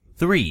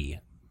3,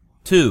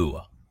 2,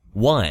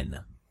 1.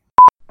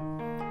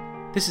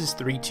 This is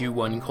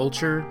 321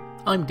 Culture.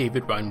 I'm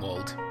David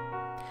Reinwald.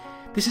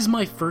 This is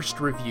my first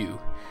review,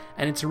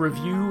 and it's a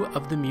review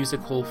of the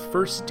musical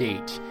First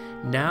Date,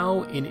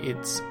 now in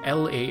its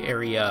LA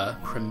area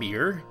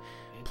premiere,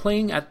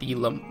 playing at the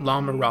La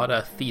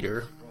Mirada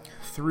Theater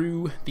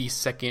through the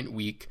second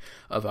week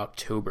of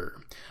October.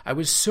 I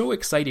was so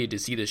excited to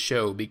see this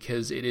show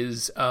because it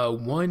is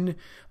one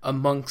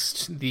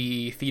amongst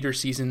the theater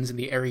seasons in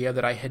the area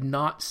that I had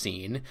not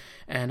seen,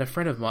 and a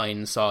friend of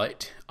mine saw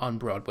it on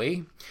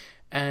Broadway,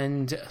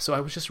 and so I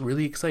was just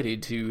really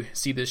excited to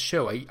see this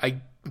show.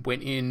 I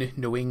went in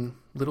knowing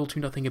little to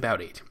nothing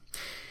about it.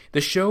 The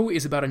show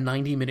is about a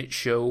 90-minute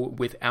show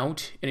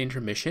without an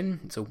intermission.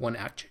 It's a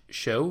one-act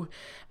show,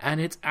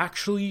 and it's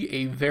actually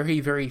a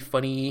very, very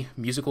funny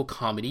musical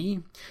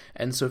comedy.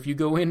 And so if you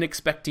go in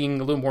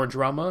expecting a little more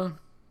drama,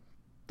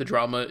 the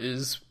drama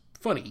is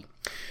funny.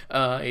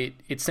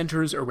 It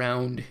centers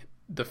around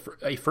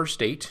a first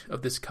date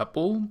of this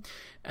couple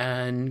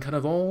and kind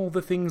of all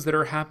the things that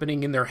are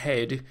happening in their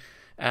head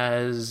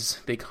as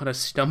they kind of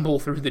stumble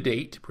through the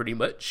date, pretty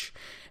much.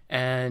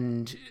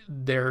 And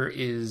there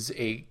is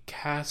a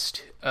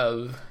cast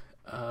of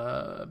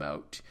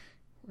about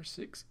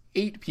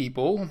 8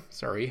 people.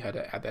 Sorry, had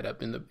to add that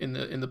up in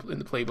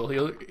the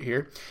playbill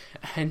here.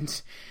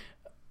 And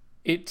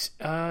it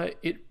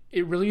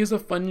really is a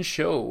fun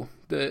show.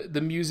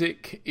 The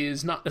music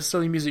is not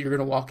necessarily music you're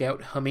going to walk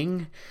out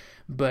humming,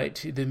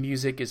 but the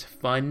music is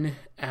fun,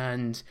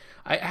 and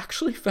I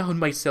actually found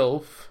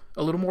myself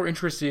a little more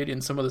interested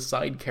in some of the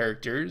side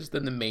characters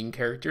than the main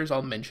characters.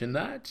 I'll mention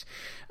that,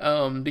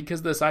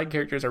 because the side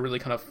characters are really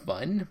kind of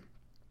fun,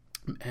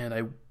 and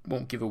I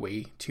won't give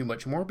away too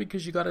much more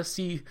because you gotta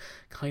see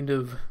kind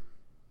of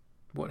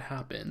what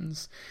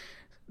happens.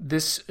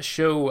 This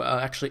show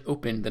actually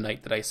opened the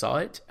night that I saw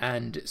it,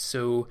 and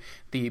so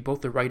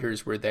both the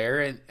writers were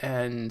there,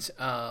 and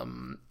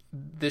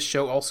this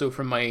show also,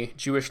 from my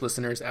Jewish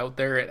listeners out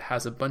there, it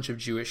has a bunch of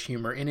Jewish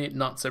humor in it.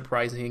 Not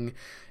surprising,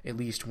 at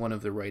least one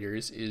of the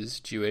writers is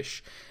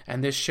Jewish.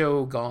 And this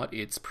show got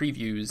its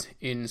previews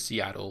in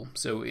Seattle,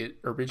 so it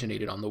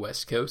originated on the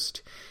West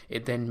Coast.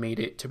 It then made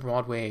it to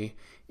Broadway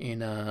in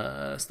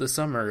the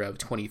summer of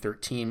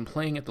 2013,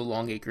 playing at the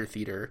Longacre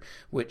Theater,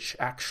 which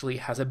actually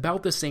has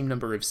about the same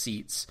number of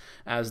seats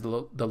as the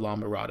La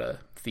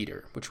Mirada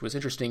Theater, which was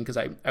interesting because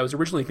I was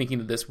originally thinking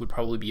that this would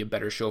probably be a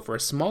better show for a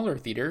smaller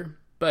theater,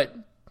 but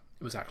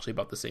it was actually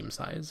about the same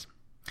size.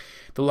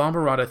 The La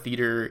Mirada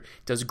Theater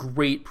does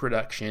great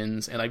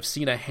productions, and I've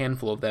seen a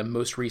handful of them,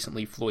 most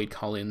recently Floyd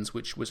Collins,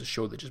 which was a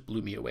show that just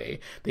blew me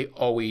away. They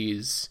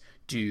always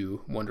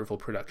do wonderful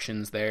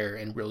productions there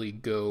and really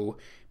go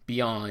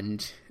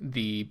beyond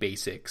the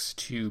basics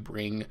to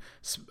bring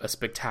a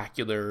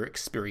spectacular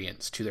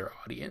experience to their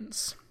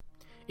audience.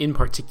 In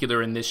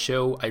particular, in this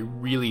show, I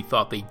really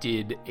thought they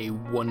did a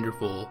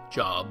wonderful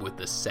job with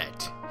the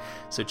set.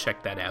 So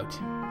check that out.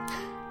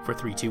 For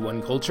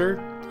 321 Culture,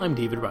 I'm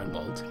David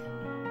Reinwald.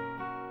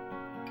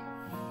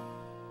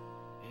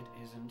 It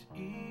isn't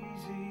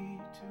easy